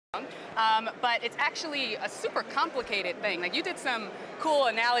but it's actually a super complicated thing. Like, you did some cool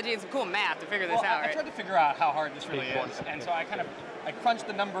analogy and some cool math to figure this out, right? I tried to figure out how hard this really is, and so I crunched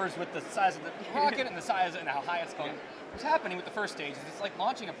the numbers with the size of the rocket and the size and how high it's going. What's happening with the first stage is it's like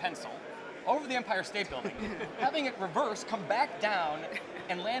launching a pencil over the Empire State Building, having it reverse, come back down,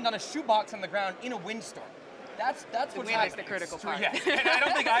 and land on a shoebox on the ground in a windstorm. That's what's happening. The critical part. Yes, and I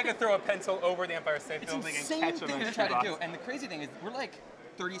don't think I could throw a pencil over the Empire State Building and catch it on to a try to shoebox. do. And the crazy thing is, we're like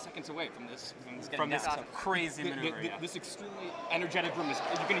 30 seconds away from this. From this crazy maneuver. This extremely energetic room is a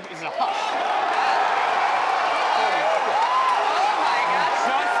hush. Oh my gosh.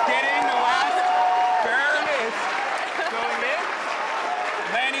 Just getting the last barrel going in.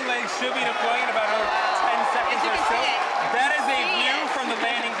 Landing legs should be deploying in about 10 seconds or so. That is a view from the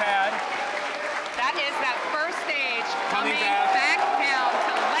landing pad. That is that first stage Coming coming back. back down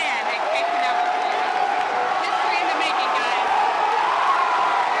to land and kicking up. History in the making, guys.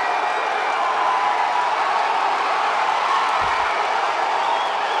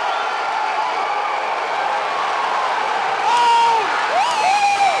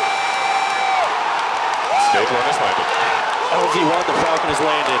 Stage 1 is landed. LZ-1, the Falcon is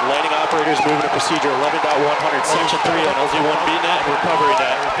landed. Landing operators moving to procedure 11.100, section 3 on LZ-1 VNet and recovery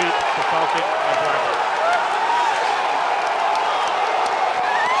net. Repeat, the Falcon has